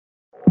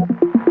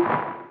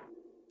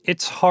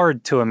It's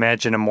hard to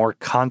imagine a more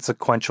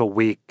consequential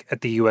week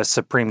at the U.S.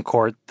 Supreme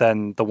Court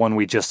than the one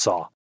we just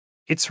saw.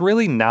 It's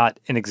really not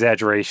an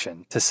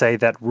exaggeration to say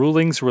that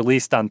rulings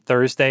released on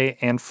Thursday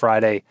and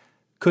Friday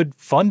could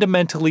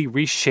fundamentally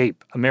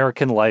reshape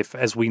American life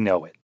as we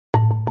know it.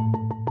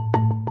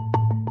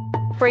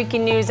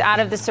 Breaking news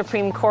out of the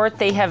Supreme Court.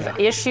 They have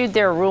issued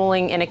their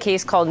ruling in a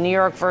case called New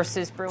York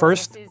versus Brewin.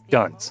 First,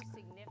 guns.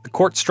 The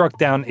court struck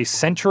down a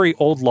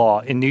century-old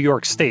law in New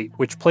York State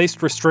which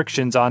placed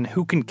restrictions on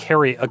who can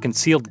carry a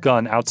concealed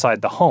gun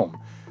outside the home.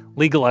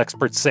 Legal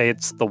experts say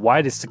it's the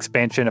widest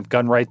expansion of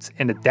gun rights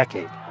in a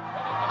decade.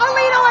 A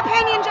legal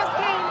opinion just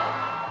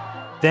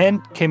came.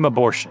 Then came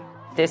abortion.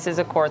 This is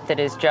a court that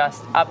has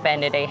just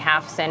upended a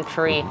half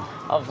century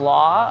of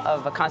law,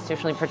 of a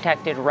constitutionally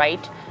protected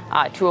right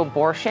to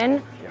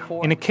abortion.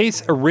 In a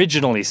case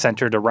originally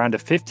centered around a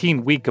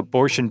 15-week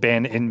abortion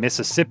ban in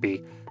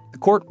Mississippi, the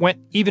court went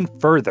even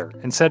further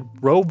and said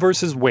Roe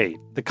v. Wade,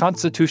 the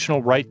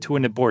constitutional right to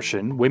an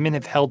abortion women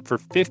have held for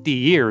 50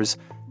 years,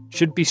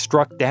 should be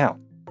struck down.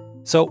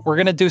 So we're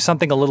going to do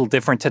something a little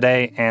different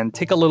today and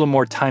take a little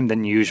more time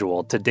than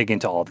usual to dig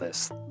into all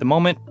this. The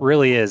moment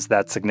really is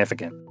that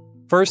significant.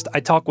 First,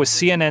 I talk with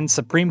CNN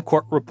Supreme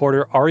Court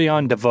reporter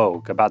Ariane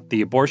DeVogue about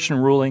the abortion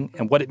ruling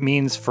and what it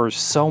means for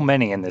so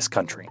many in this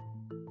country.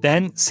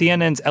 Then,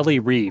 CNN's Ellie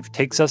Reeve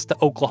takes us to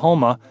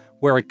Oklahoma,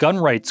 where a gun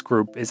rights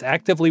group is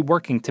actively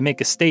working to make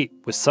a state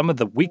with some of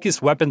the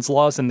weakest weapons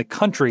laws in the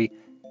country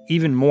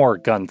even more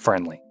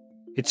gun-friendly.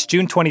 It's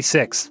June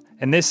 26th,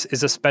 and this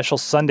is a special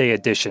Sunday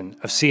edition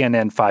of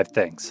CNN 5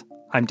 Things.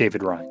 I'm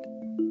David Rind.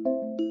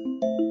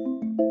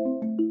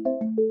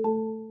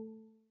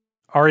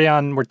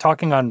 Ariane, we're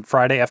talking on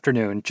Friday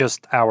afternoon,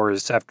 just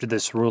hours after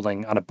this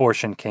ruling on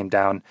abortion came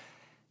down.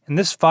 And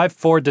this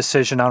 5-4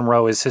 decision on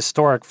Roe is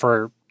historic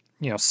for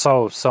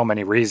so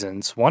many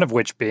reasons, one of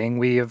which being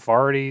we have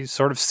already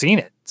sort of seen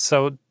it.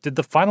 So did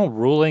the final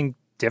ruling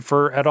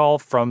differ at all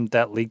from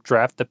that leaked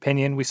draft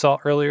opinion we saw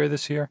earlier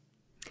this year?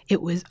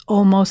 It was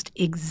almost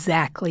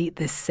exactly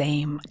the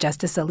same.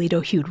 Justice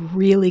Alito hewed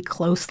really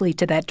closely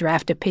to that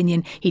draft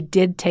opinion. He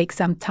did take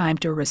some time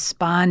to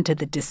respond to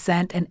the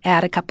dissent and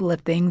add a couple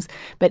of things,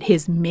 but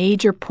his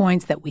major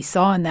points that we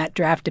saw in that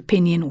draft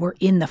opinion were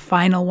in the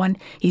final one.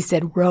 He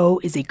said Roe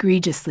is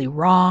egregiously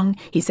wrong.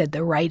 He said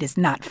the right is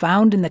not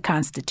found in the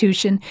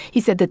Constitution.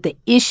 He said that the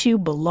issue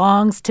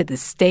belongs to the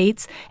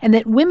states and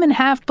that women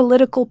have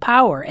political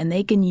power and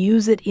they can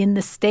use it in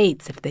the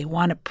states if they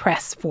want to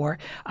press for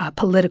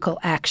political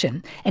action.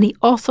 And he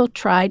also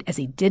tried, as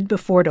he did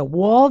before, to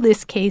wall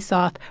this case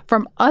off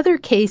from other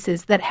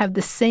cases that have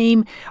the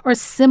same or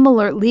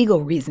similar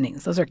legal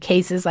reasonings. Those are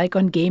cases like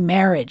on gay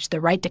marriage, the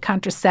right to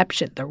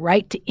contraception, the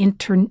right to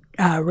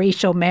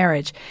interracial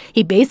marriage.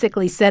 He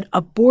basically said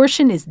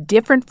abortion is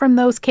different from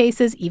those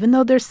cases, even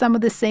though there's some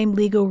of the same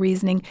legal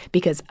reasoning,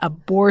 because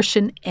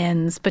abortion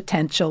ends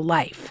potential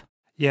life.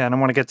 Yeah, and I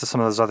want to get to some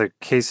of those other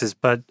cases,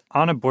 but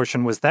on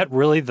abortion, was that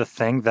really the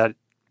thing that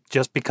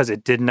just because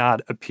it did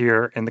not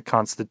appear in the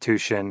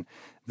Constitution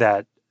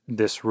that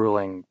this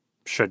ruling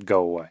should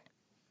go away?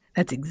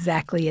 That's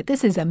exactly it.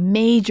 This is a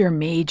major,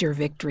 major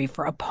victory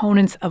for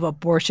opponents of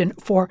abortion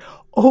for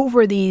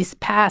over these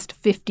past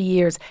 50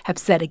 years have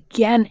said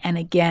again and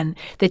again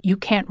that you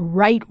can't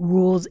write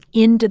rules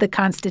into the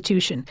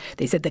Constitution.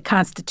 They said the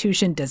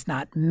Constitution does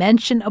not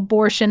mention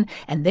abortion,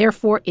 and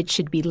therefore it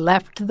should be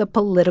left to the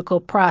political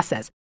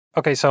process.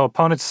 Okay, so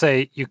opponents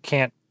say you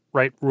can't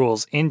write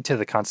rules into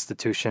the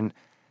Constitution.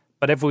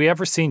 But have we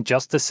ever seen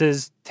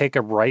justices take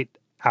a right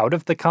out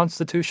of the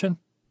Constitution?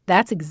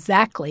 That's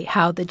exactly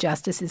how the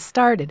justices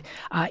started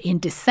in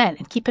dissent.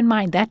 And keep in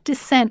mind, that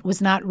dissent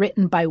was not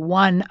written by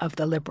one of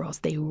the liberals.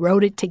 They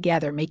wrote it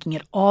together, making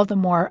it all the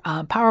more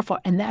powerful.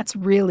 And that's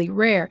really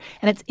rare.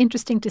 And it's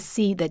interesting to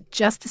see that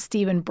Justice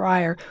Stephen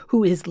Breyer,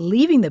 who is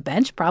leaving the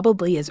bench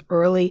probably as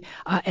early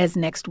as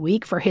next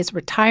week for his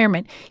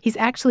retirement, he's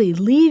actually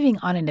leaving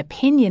on an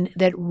opinion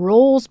that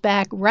rolls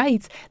back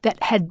rights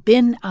that had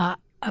been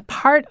a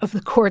part of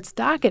the court's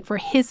docket for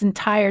his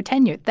entire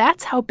tenure.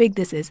 That's how big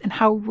this is and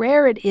how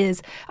rare it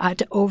is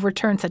to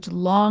overturn such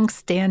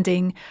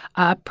long-standing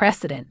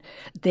precedent.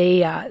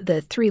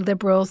 The three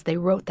liberals, they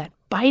wrote that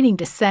biting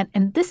dissent,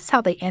 and this is how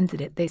they ended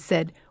it. They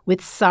said,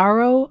 "With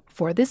sorrow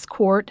for this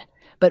court,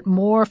 but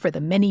more for the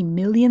many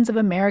millions of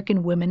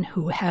American women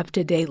who have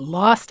today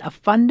lost a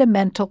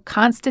fundamental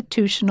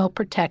constitutional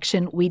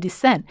protection, we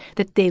dissent,"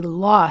 that they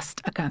lost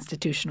a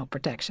constitutional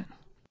protection.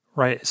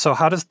 Right. So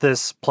how does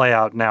this play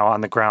out now on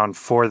the ground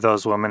for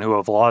those women who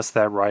have lost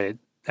that right?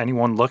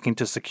 Anyone looking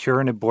to secure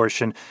an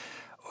abortion,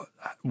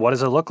 what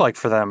does it look like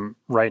for them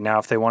right now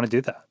if they want to do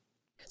that?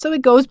 So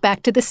it goes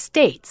back to the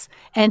states.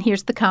 And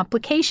here's the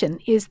complication,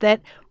 is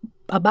that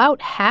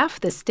About half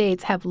the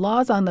states have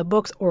laws on the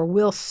books or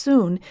will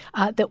soon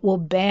that will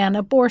ban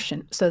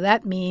abortion. So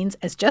that means,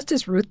 as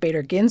Justice Ruth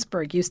Bader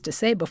Ginsburg used to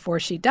say before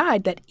she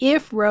died, that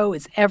if Roe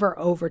is ever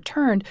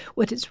overturned,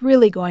 what it's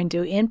really going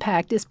to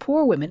impact is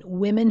poor women,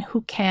 women who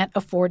can't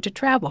afford to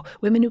travel,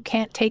 women who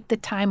can't take the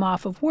time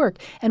off of work.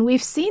 And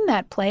we've seen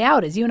that play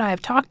out, as you and I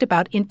have talked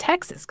about, in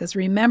Texas. Because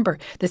remember,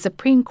 the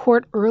Supreme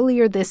Court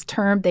earlier this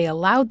term, they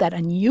allowed that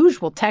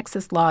unusual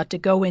Texas law to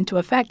go into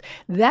effect.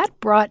 That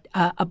brought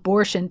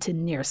abortion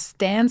to near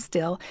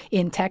standstill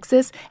in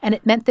Texas, and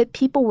it meant that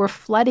people were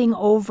flooding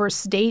over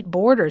state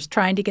borders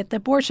trying to get the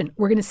abortion.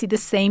 We're going to see the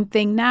same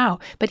thing now,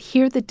 but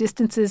here the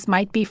distances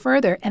might be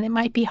further, and it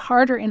might be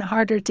harder and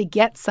harder to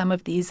get some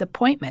of these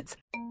appointments.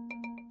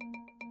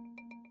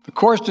 The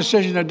court's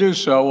decision to do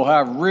so will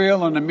have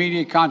real and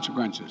immediate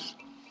consequences.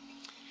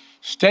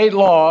 State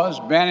laws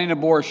banning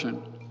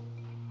abortion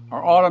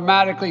are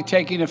automatically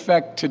taking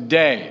effect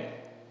today,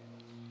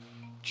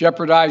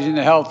 jeopardizing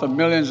the health of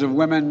millions of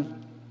women,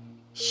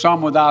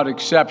 some without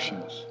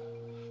exceptions.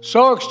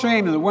 So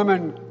extreme that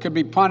women could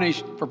be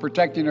punished for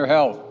protecting their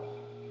health.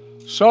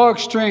 So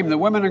extreme that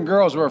women and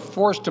girls were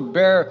forced to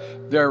bear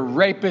their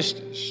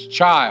rapist's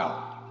child.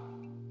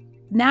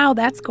 Now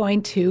that's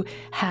going to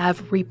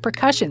have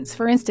repercussions.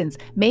 For instance,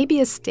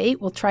 maybe a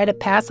state will try to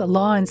pass a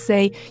law and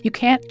say you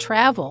can't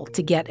travel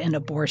to get an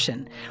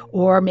abortion.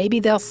 Or maybe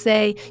they'll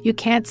say you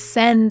can't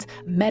send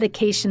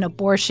medication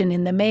abortion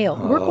in the mail.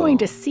 We're going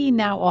to see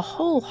now a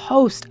whole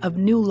host of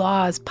new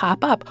laws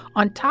pop up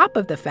on top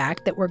of the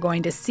fact that we're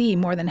going to see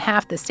more than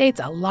half the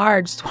states, a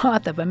large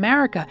swath of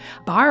America,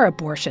 bar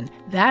abortion.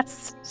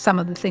 That's some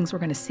of the things we're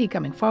going to see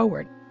coming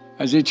forward.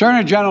 As the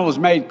Attorney General has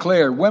made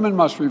clear, women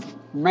must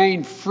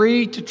remain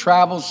free to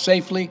travel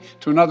safely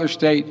to another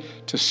state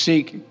to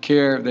seek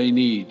care they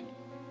need.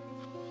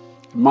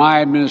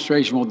 My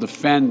administration will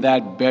defend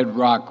that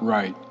bedrock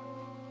right.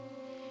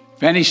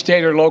 If any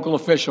state or local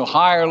official,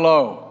 high or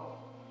low,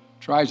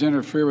 tries to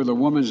interfere with a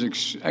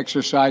woman's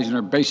exercising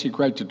her basic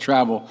right to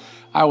travel,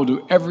 I will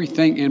do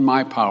everything in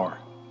my power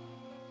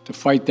to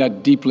fight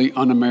that deeply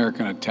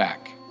un-American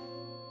attack.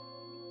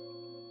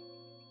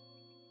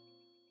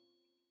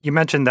 You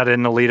mentioned that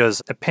in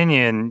Alito's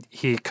opinion,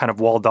 he kind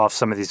of walled off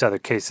some of these other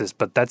cases,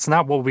 but that's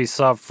not what we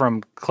saw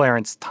from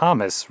Clarence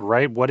Thomas,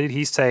 right? What did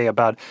he say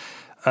about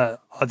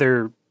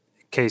other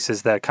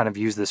cases that kind of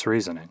use this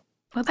reasoning?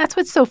 Well, that's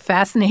what's so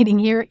fascinating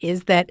here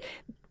is that,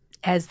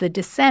 as the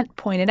dissent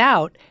pointed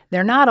out,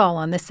 they're not all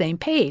on the same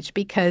page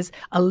because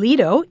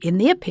Alito, in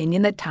the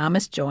opinion that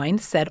Thomas joined,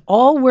 said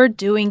all we're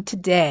doing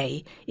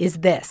today is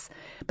this.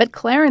 But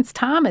Clarence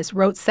Thomas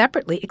wrote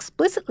separately,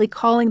 explicitly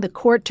calling the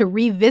court to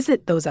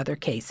revisit those other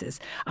cases,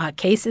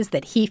 cases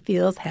that he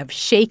feels have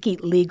shaky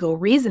legal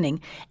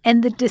reasoning.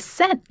 And the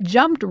dissent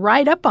jumped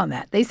right up on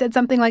that. They said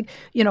something like,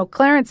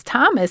 Clarence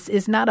Thomas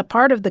is not a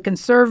part of the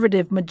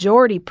conservative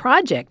majority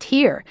project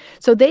here.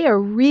 So they are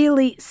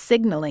really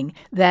signaling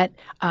that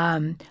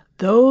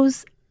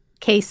those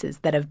cases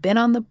that have been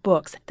on the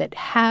books that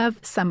have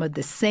some of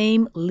the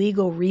same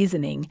legal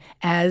reasoning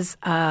as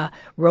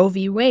Roe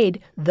v. Wade,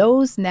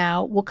 those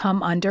now will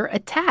come under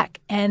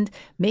attack. And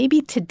maybe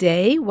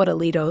today what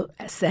Alito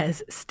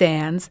says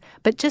stands,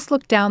 but just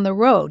look down the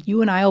road.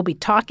 You and I will be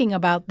talking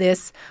about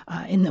this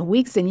in the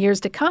weeks and years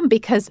to come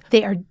because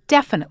they are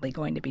definitely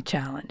going to be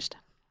challenged.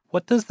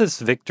 What does this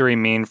victory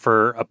mean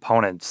for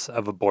opponents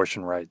of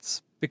abortion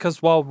rights?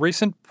 Because while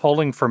recent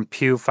polling from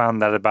Pew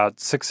found that about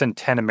 6 in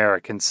 10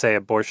 Americans say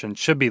abortion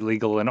should be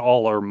legal in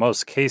all or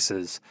most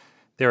cases,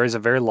 there is a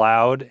very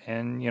loud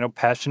and,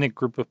 passionate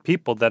group of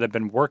people that have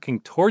been working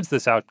towards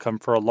this outcome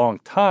for a long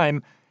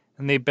time,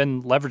 and they've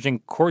been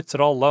leveraging courts at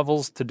all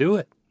levels to do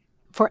it.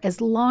 For as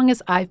long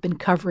as I've been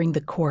covering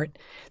the court,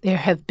 there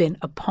have been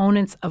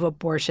opponents of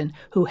abortion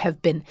who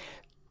have been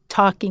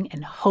talking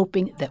and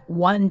hoping that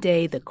one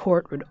day the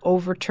court would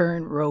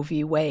overturn Roe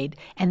v. Wade.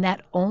 And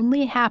that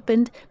only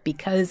happened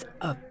because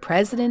of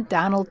President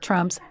Donald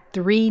Trump's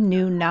 3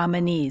 new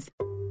nominees.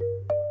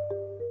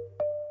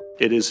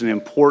 It is an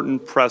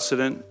important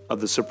precedent of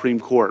the Supreme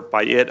Court.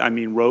 By it, I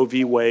mean Roe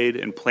v. Wade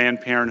and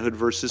Planned Parenthood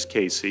versus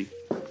Casey.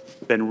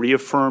 Been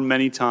reaffirmed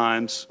many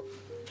times.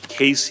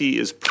 Casey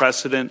is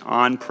precedent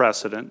on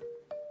precedent.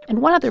 And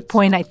one other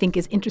point I think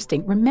is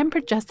interesting. Remember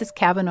Justice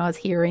Kavanaugh's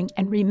hearing,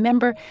 and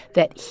remember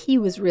that he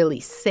was really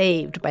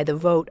saved by the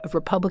vote of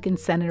Republican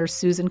Senator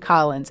Susan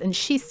Collins. And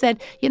she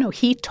said,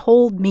 he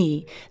told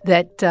me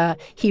that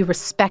he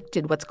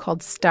respected what's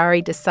called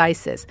stare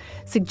decisis,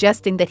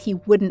 suggesting that he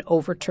wouldn't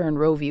overturn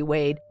Roe v.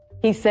 Wade.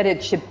 He said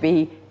it should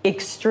be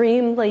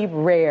extremely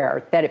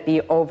rare that it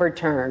be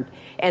overturned,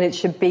 and it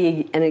should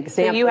be an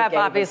example. So you have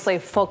obviously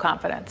full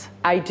confidence.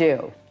 I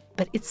do.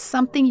 But it's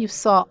something you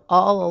saw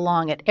all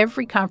along at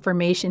every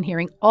confirmation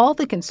hearing. All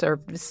the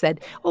conservatives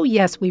said, oh,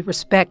 yes, we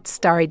respect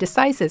stare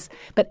decisis.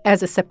 But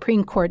as a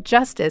Supreme Court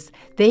justice,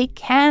 they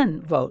can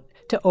vote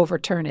to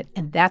overturn it.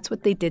 And that's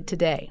what they did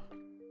today.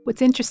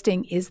 What's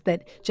interesting is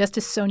that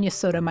Justice Sonia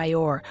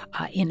Sotomayor,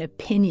 in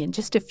opinion,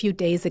 just a few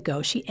days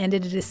ago, she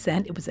ended a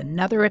dissent. It was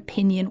another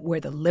opinion where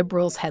the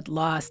liberals had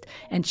lost.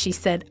 And she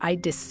said, I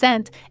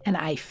dissent and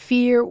I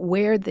fear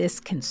where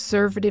this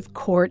conservative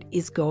court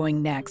is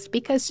going next,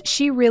 because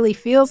she really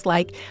feels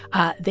like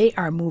they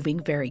are moving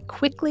very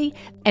quickly.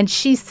 And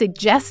she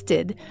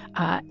suggested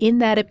in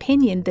that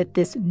opinion that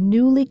this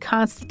newly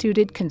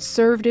constituted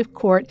conservative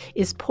court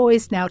is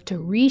poised now to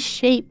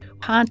reshape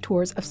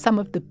contours of some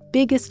of the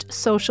biggest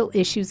social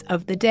issues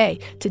of the day.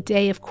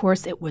 Today, of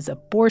course, it was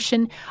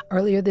abortion.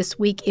 Earlier this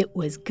week, it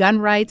was gun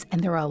rights,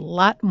 and there are a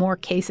lot more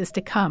cases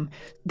to come.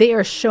 They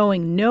are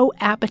showing no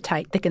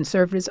appetite, the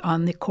conservatives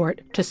on the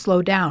court, to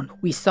slow down.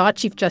 We saw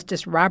Chief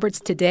Justice Roberts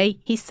today.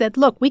 He said,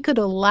 look, we could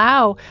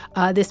allow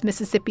this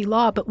Mississippi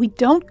law, but we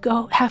don't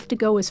have to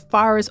go as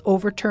far as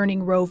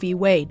overturning Roe v.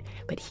 Wade.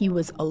 But he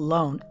was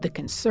alone. The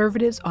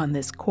conservatives on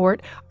this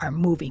court are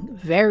moving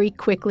very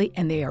quickly,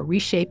 and they are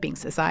reshaping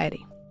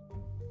society.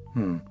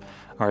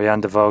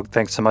 Ariane DeVoe,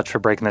 thanks so much for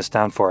breaking this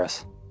down for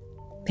us.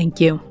 Thank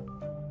you.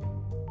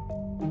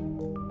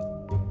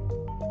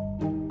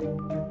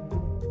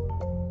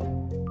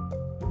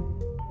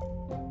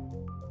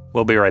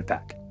 We'll be right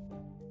back.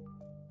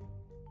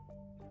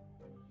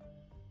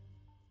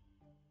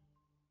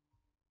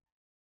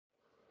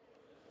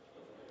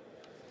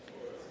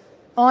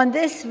 On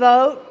this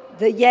vote,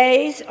 the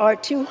yeas are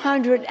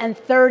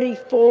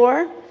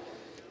 234.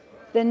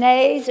 The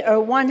nays are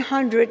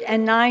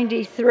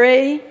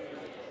 193.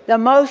 The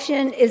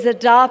motion is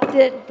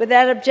adopted.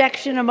 Without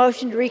objection, a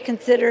motion to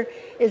reconsider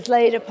is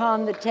laid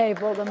upon the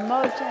table. The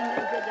motion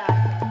is adopted.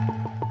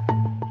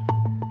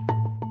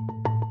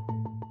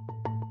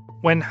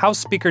 When House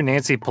Speaker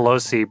Nancy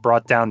Pelosi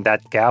brought down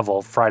that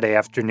gavel Friday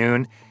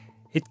afternoon,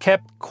 it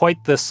kept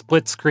quite the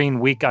split-screen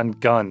week on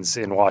guns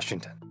in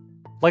Washington.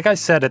 Like I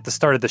said at the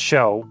start of the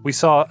show, we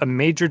saw a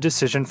major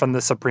decision from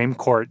the Supreme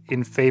Court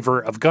in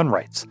favor of gun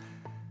rights.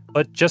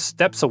 But just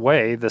steps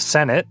away, the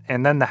Senate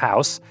and then the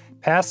House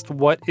passed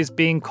what is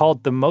being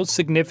called the most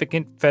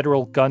significant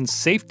federal gun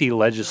safety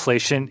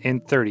legislation in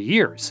 30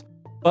 years.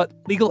 But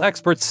legal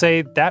experts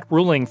say that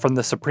ruling from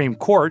the Supreme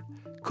Court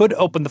could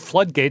open the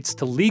floodgates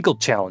to legal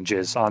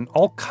challenges on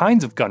all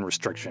kinds of gun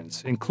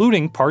restrictions,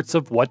 including parts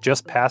of what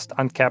just passed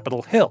on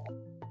Capitol Hill.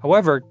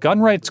 However, gun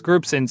rights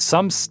groups in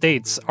some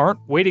states aren't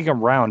waiting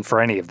around for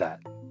any of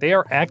that. They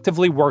are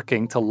actively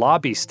working to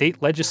lobby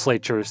state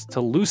legislatures to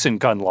loosen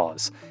gun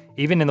laws,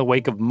 even in the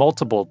wake of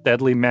multiple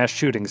deadly mass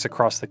shootings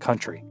across the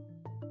country.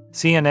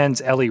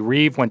 CNN's Ellie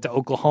Reeve went to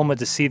Oklahoma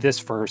to see this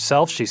for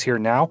herself. She's here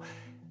now.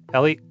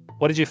 Ellie,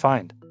 what did you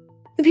find?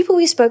 The people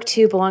we spoke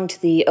to belong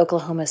to the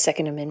Oklahoma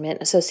Second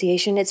Amendment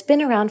Association. It's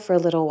been around for a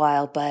little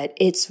while, but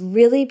it's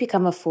really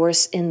become a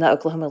force in the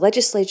Oklahoma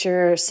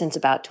legislature since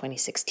about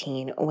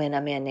 2016, when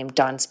a man named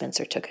Don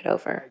Spencer took it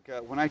over.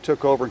 When I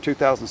took over in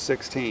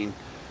 2016,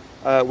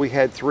 we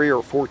had 3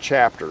 or 4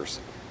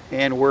 chapters.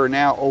 And we're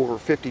now over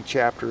 50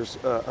 chapters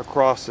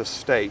across the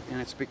state.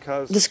 And it's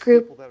because this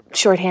group,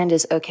 shorthand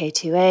is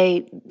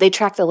OK2A, they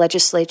track the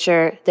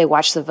legislature, they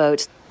watch the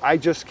votes. I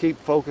just keep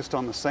focused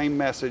on the same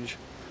message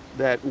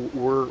that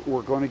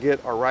we're going to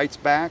get our rights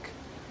back.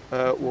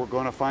 We're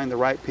going to find the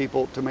right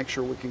people to make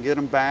sure we can get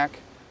them back.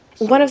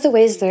 One of the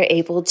ways they're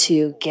able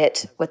to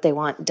get what they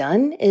want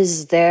done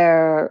is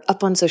they're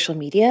up on social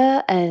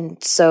media.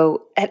 And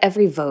so at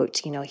every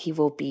vote, he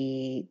will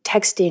be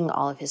texting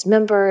all of his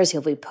members.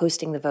 He'll be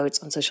posting the votes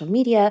on social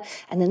media.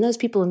 And then those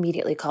people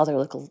immediately call their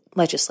local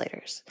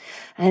legislators.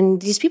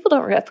 And these people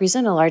don't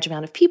represent a large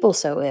amount of people.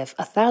 So if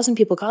 1,000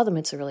 people call them,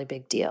 it's a really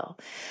big deal.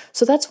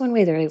 So that's one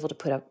way they're able to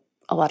put up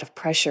a lot of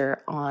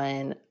pressure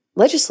on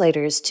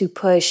legislators to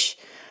push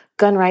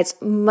gun rights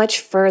much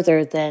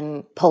further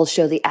than polls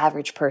show the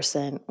average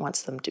person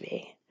wants them to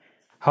be.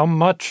 How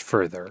much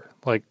further?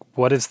 Like,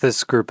 what is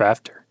this group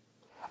after?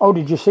 Oh,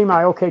 did you see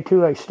my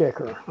OK2A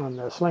sticker on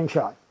the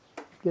slingshot?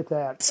 Get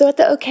that. So at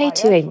the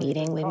OK2A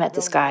meeting, we met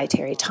this guy,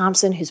 Terry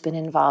Thompson, who's been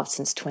involved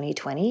since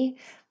 2020.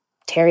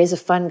 Terry's a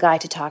fun guy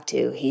to talk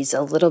to. He's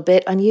a little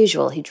bit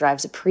unusual. He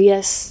drives a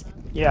Prius.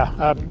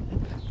 Yeah,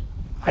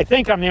 I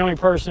think I'm the only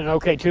person in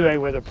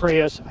OK2A with a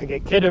Prius. I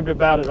get kidded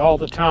about it all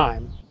the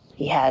time.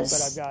 He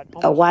has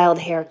a wild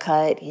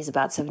haircut. He's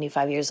about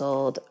 75 years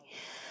old.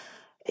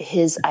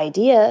 His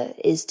idea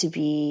is to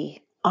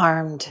be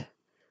armed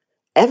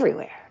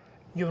everywhere.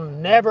 You'll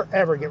never,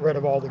 ever get rid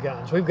of all the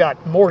guns. We've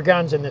got more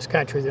guns in this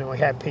country than we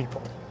have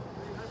people.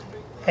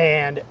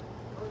 And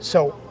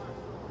so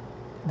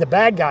the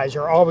bad guys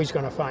are always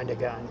going to find a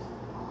gun.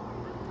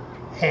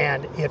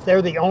 And if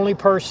they're the only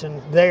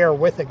person there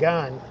with a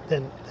gun,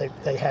 then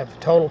they have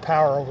total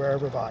power over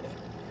everybody.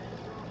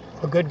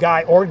 A good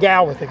guy or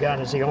gal with a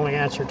gun is the only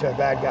answer to a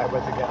bad guy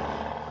with a gun.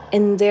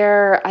 In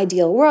their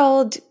ideal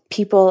world,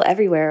 people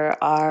everywhere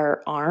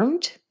are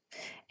armed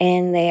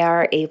and they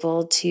are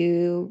able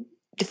to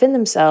defend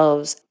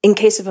themselves in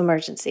case of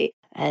emergency.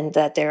 And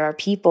that there are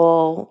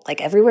people,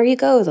 like everywhere you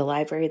go, the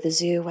library, the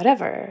zoo,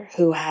 whatever,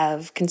 who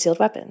have concealed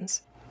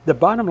weapons. The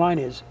bottom line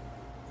is,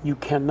 you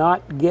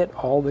cannot get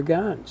all the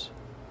guns.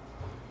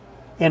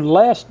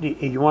 Unless, do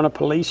you want a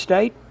police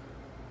state?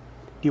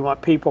 Do you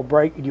want people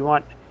do you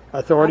want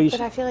authorities?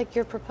 But I feel like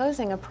you're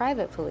proposing a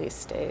private police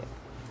state.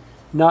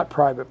 Not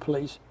private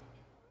police.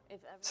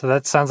 So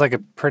that sounds like a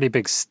pretty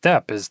big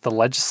step. Is the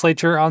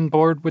legislature on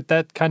board with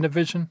that kind of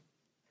vision?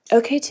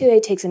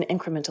 OK2A takes an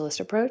incrementalist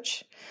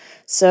approach.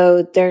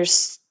 So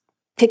there's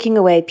picking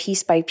away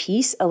piece by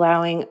piece,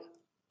 allowing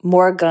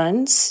more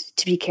guns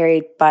to be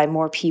carried by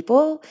more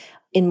people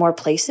in more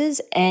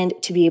places and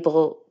to be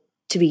able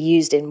to be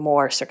used in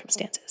more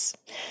circumstances.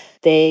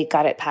 They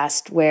got it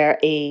passed where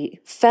a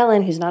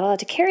felon who's not allowed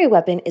to carry a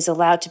weapon is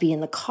allowed to be in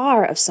the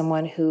car of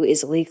someone who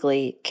is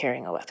illegally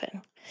carrying a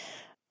weapon.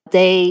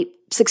 They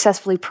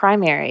successfully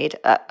primaried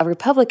a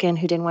Republican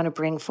who didn't want to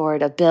bring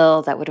forward a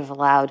bill that would have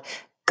allowed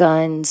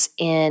guns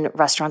in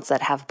restaurants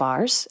that have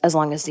bars, as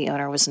long as the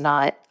owner was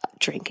not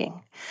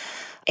drinking.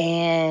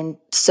 And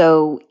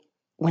so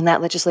when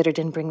that legislator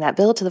didn't bring that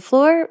bill to the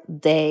floor,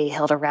 they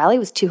held a rally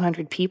with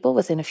 200 people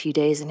within a few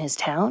days in his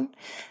town,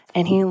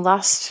 and he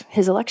lost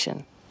his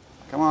election.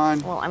 Come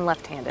on. Well, I'm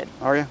left-handed.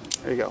 Are you?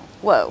 There you go.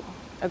 Whoa.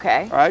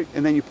 Okay. All right,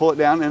 and then you pull it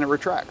down and it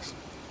retracts.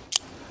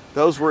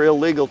 Those were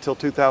illegal till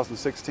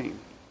 2016.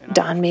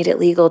 Don made it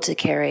legal to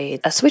carry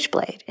a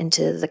switchblade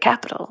into the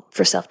Capitol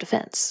for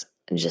self-defense,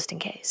 just in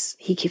case.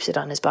 He keeps it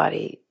on his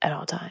body at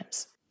all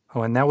times.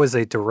 Oh, and that was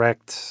a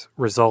direct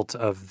result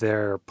of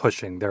their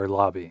pushing, their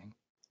lobbying.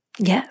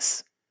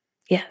 Yes.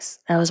 Yes,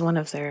 that was one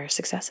of their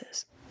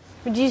successes.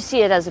 Would you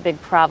see it as a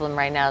big problem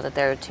right now that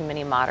there are too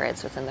many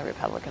moderates within the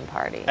Republican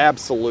Party?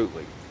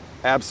 Absolutely.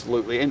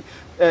 Absolutely. And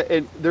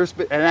there's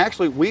been, and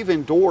actually we've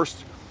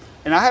endorsed,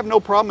 and I have no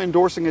problem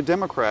endorsing a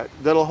Democrat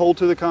that'll hold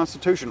to the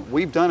Constitution.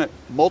 We've done it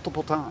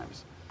multiple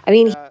times. I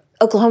mean,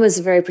 Oklahoma is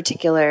a very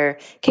particular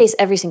case.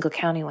 Every single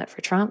county went for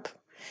Trump.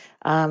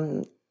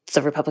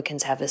 The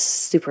Republicans have a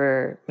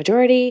super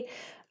majority.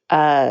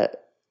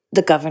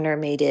 The governor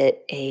made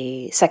it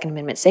a Second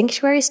Amendment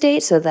sanctuary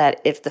state so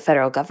that if the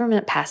federal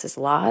government passes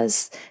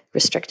laws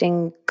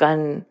restricting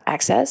gun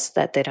access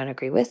that they don't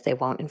agree with, they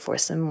won't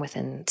enforce them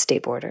within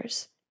state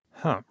borders.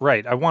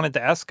 Right. I wanted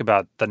to ask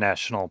about the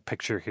national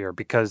picture here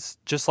because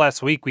just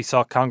last week we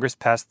saw Congress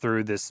pass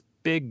through this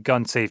big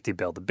gun safety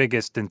bill, the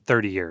biggest in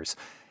 30 years.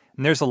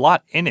 And there's a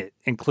lot in it,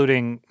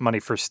 including money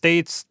for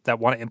states that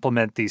want to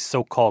implement these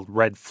so-called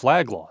red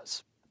flag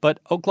laws. But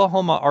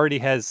Oklahoma already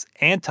has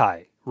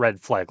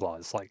anti-red flag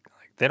laws. Like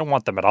they don't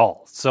want them at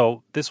all.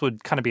 So this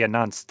would kind of be a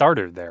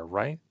non-starter there,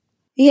 right?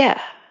 Yeah.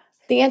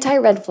 The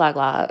anti-red flag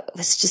law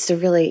was just a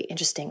really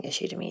interesting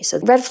issue to me. So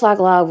red flag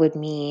law would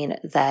mean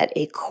that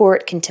a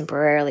court can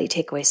temporarily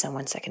take away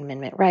someone's Second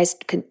Amendment rights,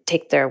 could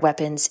take their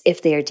weapons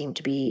if they are deemed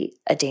to be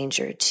a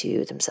danger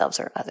to themselves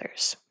or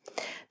others.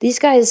 These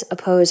guys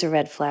oppose a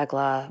red flag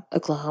law.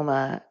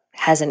 Oklahoma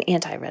has an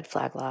anti-red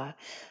flag law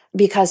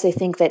because they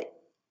think that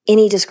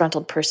any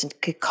disgruntled person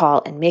could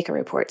call and make a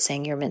report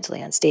saying you're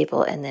mentally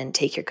unstable and then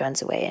take your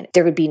guns away, and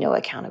there would be no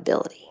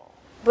accountability.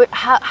 But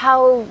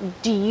how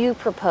do you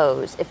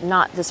propose, if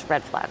not this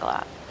red flag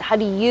law, how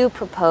do you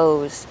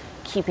propose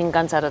keeping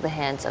guns out of the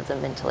hands of the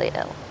mentally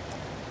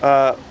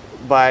ill?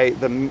 By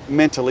the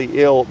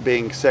mentally ill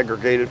being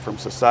segregated from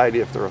society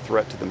if they're a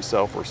threat to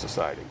themselves or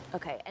society.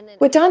 Okay. And then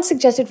what Don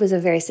suggested was a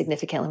very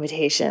significant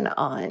limitation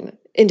on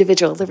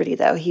individual liberty,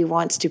 though. He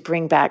wants to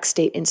bring back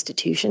state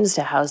institutions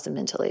to house the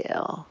mentally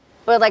ill.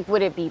 But, like,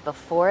 would it be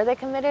before they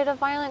committed a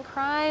violent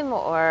crime,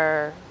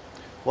 or?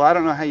 Well, I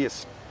don't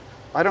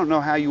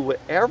know how you would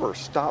ever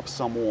stop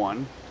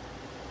someone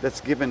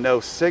that's given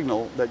no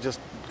signal that just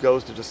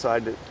goes to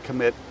decide to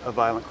commit a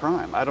violent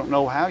crime. I don't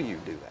know how you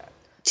do that.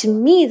 To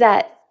me,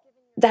 that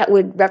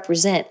would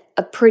represent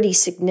a pretty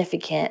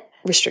significant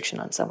restriction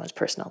on someone's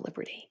personal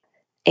liberty.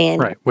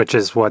 And right, which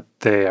is what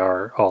they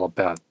are all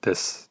about,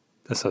 this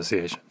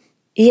association.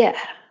 Yeah.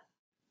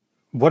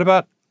 What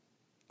about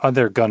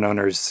other gun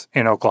owners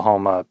in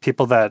Oklahoma,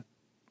 people that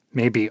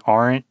maybe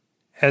aren't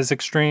as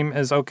extreme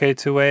as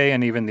OK2A,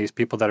 and even these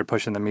people that are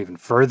pushing them even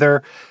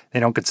further? They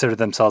don't consider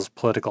themselves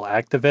political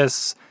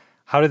activists.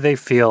 How do they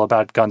feel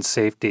about gun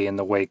safety in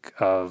the wake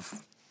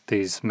of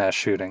these mass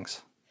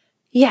shootings?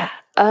 Yeah,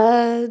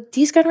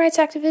 these gun rights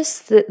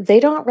activists, they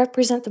don't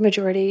represent the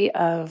majority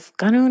of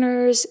gun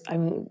owners.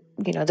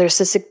 There's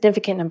a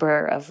significant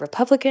number of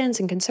Republicans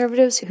and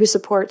conservatives who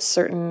support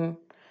certain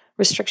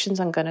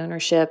restrictions on gun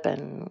ownership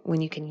and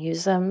when you can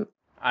use them.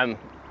 I'm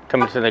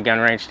coming to the gun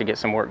range to get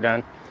some work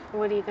done.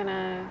 What are you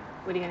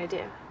gonna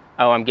do?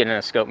 Oh, I'm getting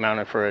a scope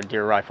mounted for a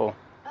deer rifle.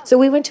 So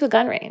we went to a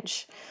gun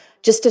range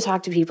just to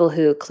talk to people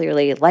who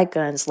clearly like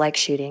guns, like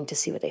shooting, to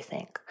see what they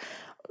think.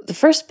 The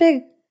first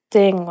big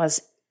thing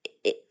was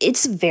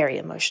it's a very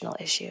emotional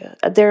issue.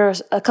 There are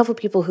a couple of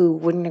people who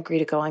wouldn't agree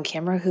to go on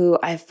camera who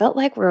I felt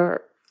like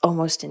were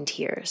almost in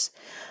tears.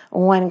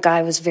 One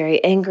guy was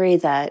very angry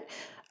that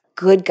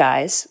good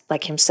guys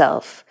like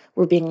himself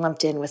were being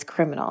lumped in with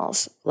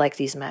criminals like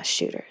these mass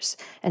shooters.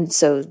 And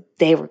so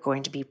they were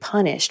going to be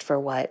punished for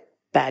what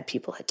bad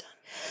people had done.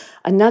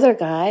 Another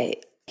guy,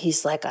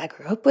 he's like, I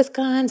grew up with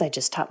guns. I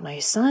just taught my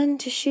son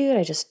to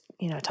shoot.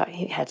 He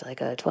had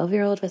like a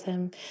 12-year-old with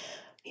him.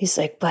 He's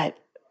like, but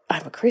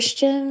I'm a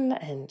Christian,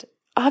 and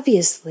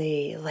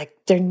obviously, like,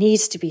 there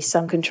needs to be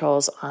some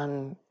controls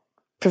on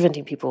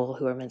preventing people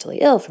who are mentally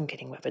ill from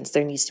getting weapons.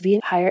 There needs to be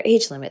a higher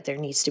age limit. There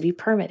needs to be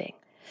permitting.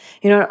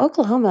 In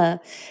Oklahoma,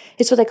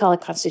 it's what they call a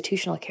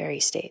constitutional carry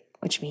state,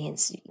 which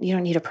means you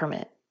don't need a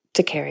permit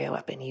to carry a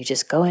weapon. You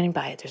just go in and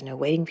buy it. There's no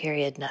waiting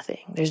period, nothing.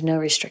 There's no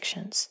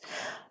restrictions.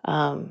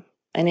 And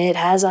it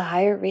has a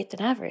higher rate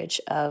than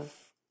average of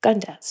gun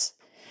deaths.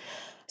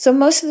 So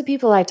most of the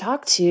people I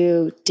talked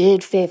to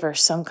did favor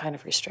some kind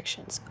of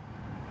restrictions.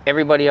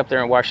 Everybody up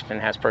there in Washington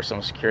has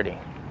personal security.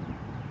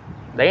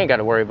 They ain't got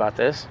to worry about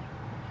this.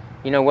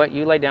 You know what?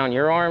 You lay down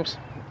your arms,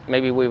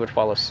 maybe we would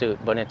follow suit.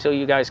 But until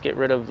you guys get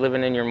rid of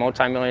living in your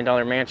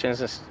multi-million-dollar mansions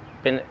and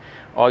spend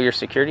all your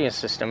security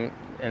system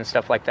and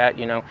stuff like that,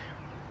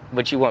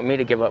 but you want me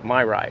to give up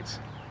my rights.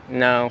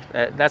 No,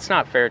 that's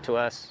not fair to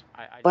us.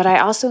 But I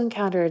also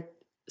encountered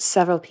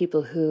several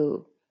people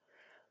who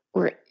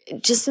were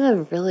just in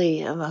a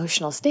really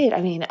emotional state.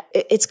 I mean,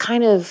 it's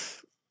kind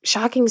of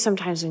shocking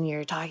sometimes when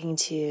you're talking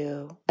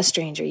to a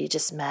stranger you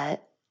just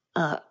met,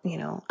 a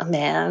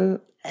man,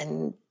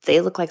 and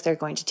they look like they're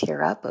going to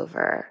tear up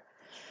over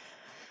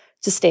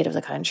the state of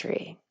the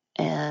country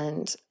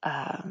and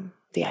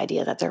the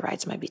idea that their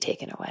rights might be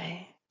taken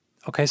away.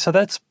 Okay, so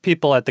that's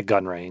people at the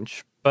gun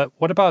range. But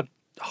what about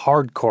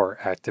hardcore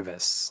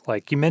activists?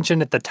 Like you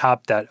mentioned at the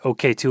top that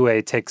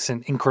OK2A takes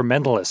an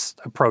incrementalist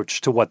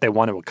approach to what they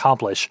want to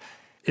accomplish.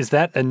 Is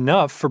that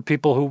enough for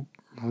people who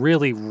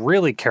really,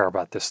 really care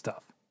about this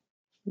stuff?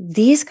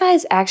 These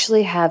guys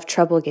actually have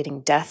trouble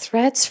getting death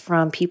threats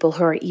from people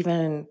who are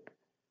even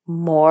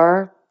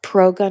more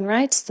pro-gun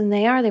rights than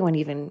they are. They want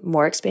even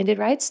more expanded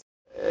rights.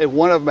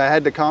 One of them, I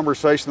had the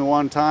conversation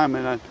one time,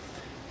 and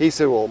he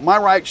said, well, my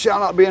rights shall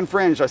not be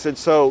infringed. I said,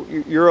 so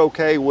you're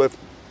okay with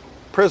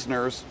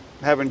prisoners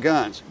having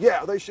guns?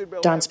 Yeah, they should be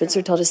able to. Don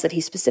Spencer told us that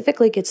he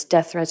specifically gets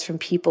death threats from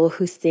people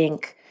who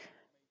think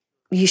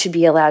you should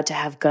be allowed to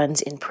have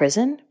guns in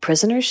prison.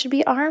 Prisoners should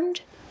be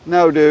armed.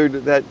 No,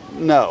 dude,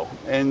 no.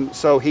 And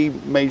so he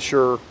made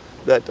sure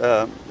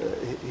that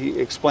he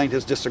explained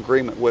his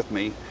disagreement with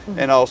me,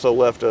 and also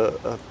left a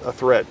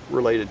threat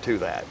related to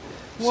that.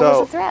 What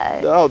was the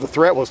threat? Oh, the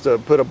threat was to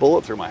put a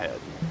bullet through my head.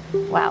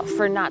 Wow,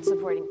 for not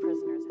supporting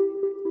prisoners.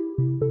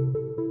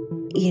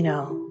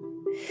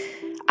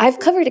 I've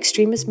covered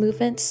extremist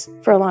movements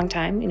for a long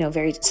time,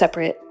 very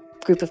separate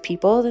group of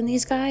people than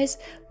these guys.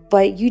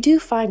 But you do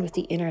find with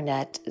the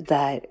internet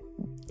that,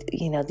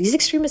 these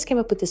extremists came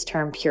up with this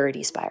term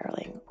purity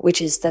spiraling,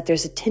 which is that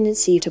there's a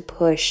tendency to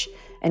push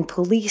and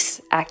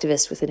police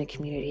activists within a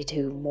community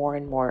to more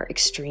and more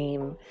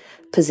extreme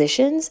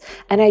positions.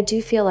 And I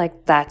do feel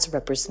like that's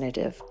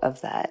representative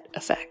of that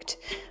effect.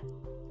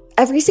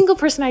 Every single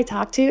person I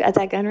talked to at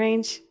that gun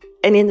range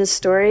and in this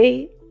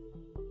story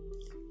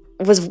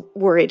was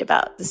worried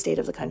about the state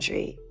of the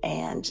country.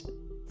 And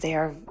they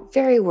are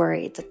very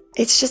worried that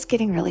it's just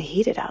getting really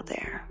heated out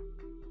there.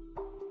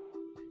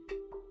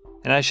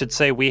 And I should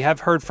say, we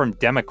have heard from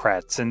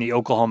Democrats in the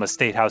Oklahoma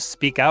State House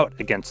speak out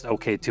against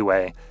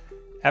OK2A.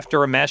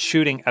 After a mass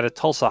shooting at a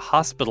Tulsa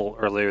hospital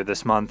earlier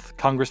this month,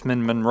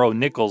 Congressman Monroe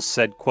Nichols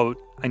said, quote,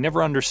 I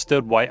never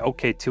understood why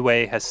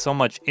OK2A has so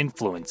much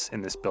influence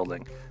in this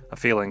building, a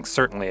feeling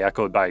certainly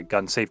echoed by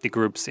gun safety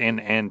groups in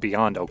and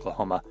beyond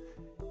Oklahoma.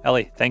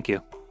 Ellie, thank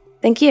you.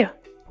 Thank you.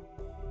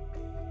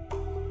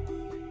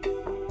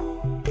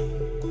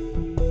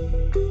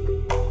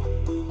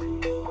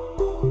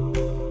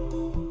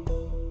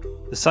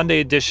 The Sunday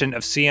edition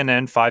of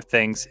CNN 5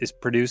 Things is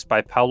produced by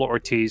Paolo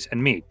Ortiz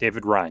and me,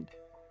 David Rind.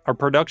 Our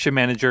production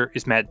manager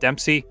is Matt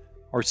Dempsey.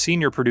 Our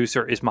senior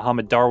producer is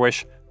Mohammed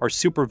Darwish. Our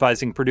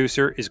supervising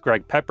producer is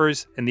Greg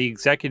Peppers. And the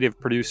executive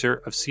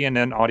producer of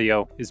CNN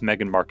Audio is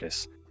Megan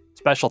Marcus.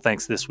 Special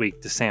thanks this week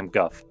to Sam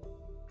Guff.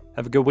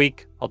 Have a good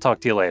week. I'll talk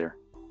to you later.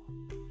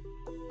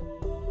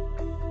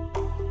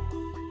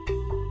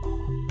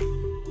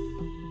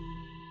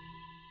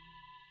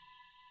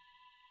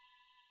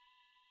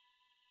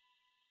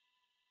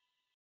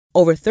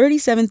 Over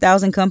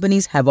 37,000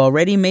 companies have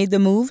already made the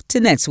move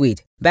to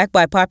NetSuite. Backed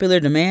by popular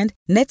demand,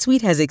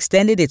 NetSuite has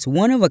extended its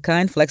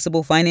one-of-a-kind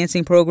flexible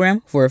financing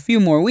program for a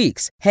few more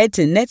weeks. Head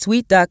to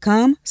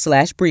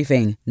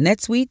netsuite.com/briefing.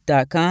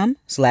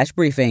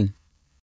 netsuite.com/briefing.